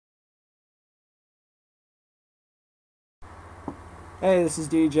Hey, this is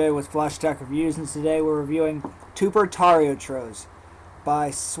DJ with Flash Tech Reviews, and today we're reviewing Tuper Tros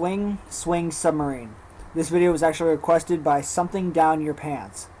by Swing Submarine. This video was actually requested by Something Down Your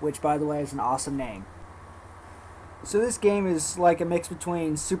Pants, which, by the way, is an awesome name. So this game is like a mix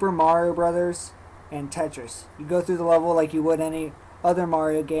between Super Mario Brothers and Tetris. You go through the level like you would any other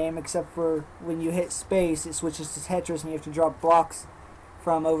Mario game, except for when you hit space, it switches to Tetris and you have to drop blocks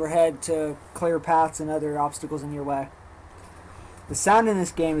from overhead to clear paths and other obstacles in your way. The sound in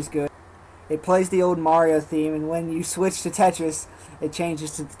this game is good. It plays the old Mario theme, and when you switch to Tetris, it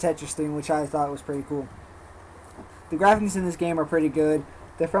changes to the Tetris theme, which I thought was pretty cool. The graphics in this game are pretty good.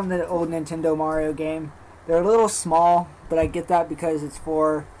 They're from the old Nintendo Mario game. They're a little small, but I get that because it's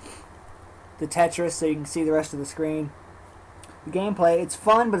for the Tetris, so you can see the rest of the screen. The gameplay, it's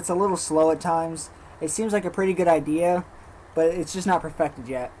fun, but it's a little slow at times. It seems like a pretty good idea, but it's just not perfected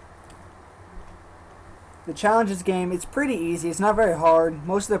yet. The challenges game, it's pretty easy. It's not very hard.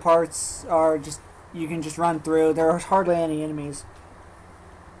 Most of the parts are just, you can just run through. There are hardly any enemies.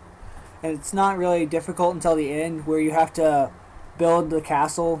 And it's not really difficult until the end, where you have to build the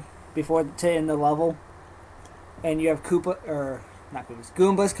castle before to end the level. And you have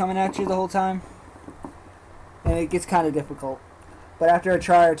Goombas coming at you the whole time. And it gets kind of difficult. But after a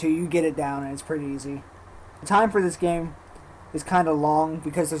try or two, you get it down, and it's pretty easy. The time for this game is kind of long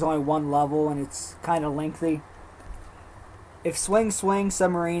because there's only one level and it's kind of lengthy. If Swing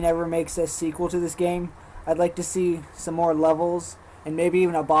Submarine ever makes a sequel to this game, I'd like to see some more levels and maybe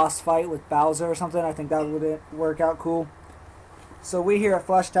even a boss fight with Bowser or something. I think that would work out cool. So we here at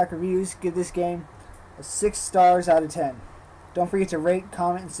Flash Tech Reviews give this game a 6 stars out of 10. Don't forget to rate,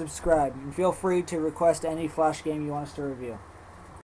 comment, and subscribe. And feel free to request any Flash game you want us to review.